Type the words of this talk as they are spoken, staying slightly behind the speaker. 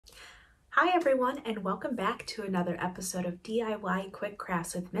Hi everyone, and welcome back to another episode of DIY Quick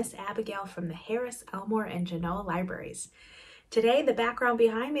Crafts with Miss Abigail from the Harris-Elmore and Genoa Libraries. Today the background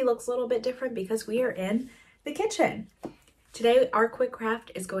behind me looks a little bit different because we are in the kitchen. Today our quick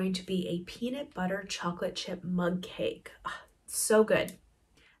craft is going to be a peanut butter chocolate chip mug cake. So good.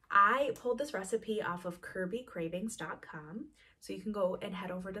 I pulled this recipe off of KirbyCravings.com, so you can go and head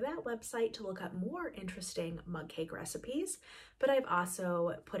over to that website to look up more interesting mug cake recipes, but I've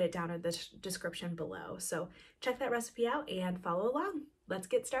also put it down in the description below, so check that recipe out and follow along. Let's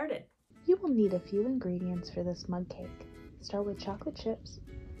get started. You will need a few ingredients for this mug cake. Start with chocolate chips,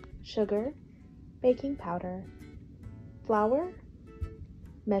 sugar, baking powder, flour,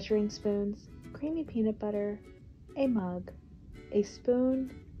 measuring spoons, creamy peanut butter, a mug, a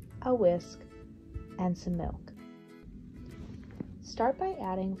spoon, a whisk, and some milk. Start by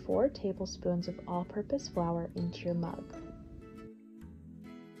adding 4 tablespoons of all-purpose flour into your mug.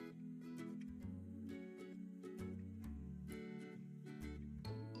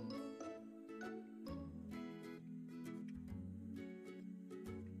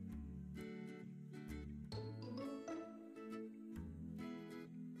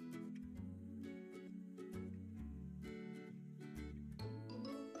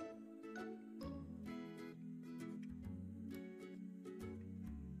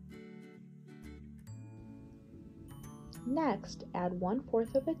 Next, add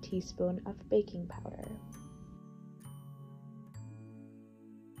 1/4 of a teaspoon of baking powder.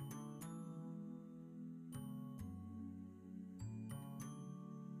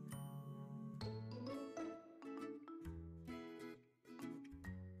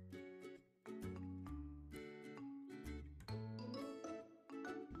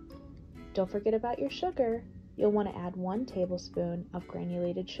 Don't forget about your sugar. You'll want to add 1 tablespoon of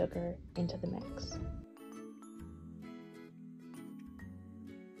granulated sugar into the mix.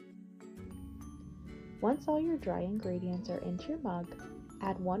 Once all your dry ingredients are into your mug,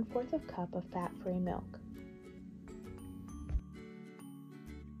 add 1/4 cup of fat-free milk.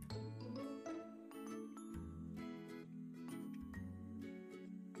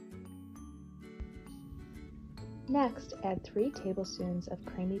 Next, add 3 tablespoons of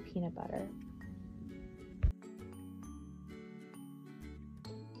creamy peanut butter.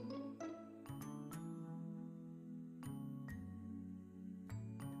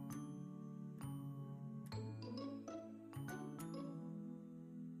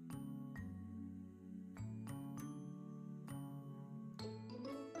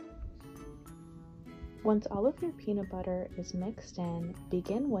 Once all of your peanut butter is mixed in,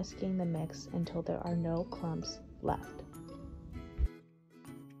 begin whisking the mix until there are no clumps left.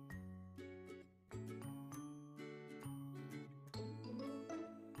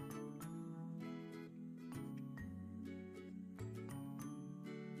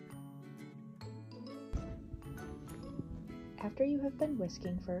 After you have been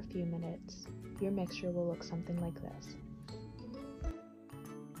whisking for a few minutes, your mixture will look something like this.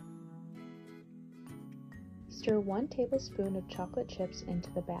 Stir 1 tablespoon of chocolate chips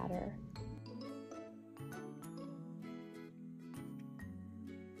into the batter.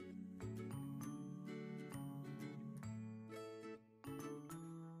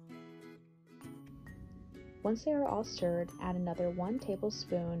 Once they are all stirred, add another 1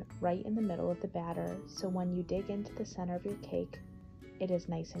 tablespoon right in the middle of the batter, so when you dig into the center of your cake, it is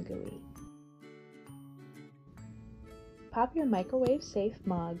nice and gooey. Pop your microwave-safe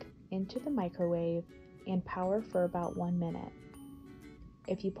mug into the microwave and power for about 1 minute.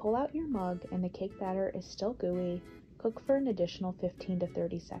 If you pull out your mug and the cake batter is still gooey, cook for an additional 15 to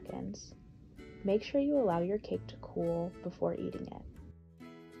 30 seconds. Make sure you allow your cake to cool before eating it.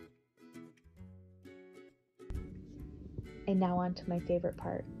 And now on to my favorite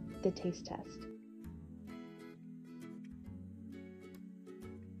part, the taste test.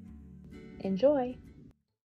 Enjoy!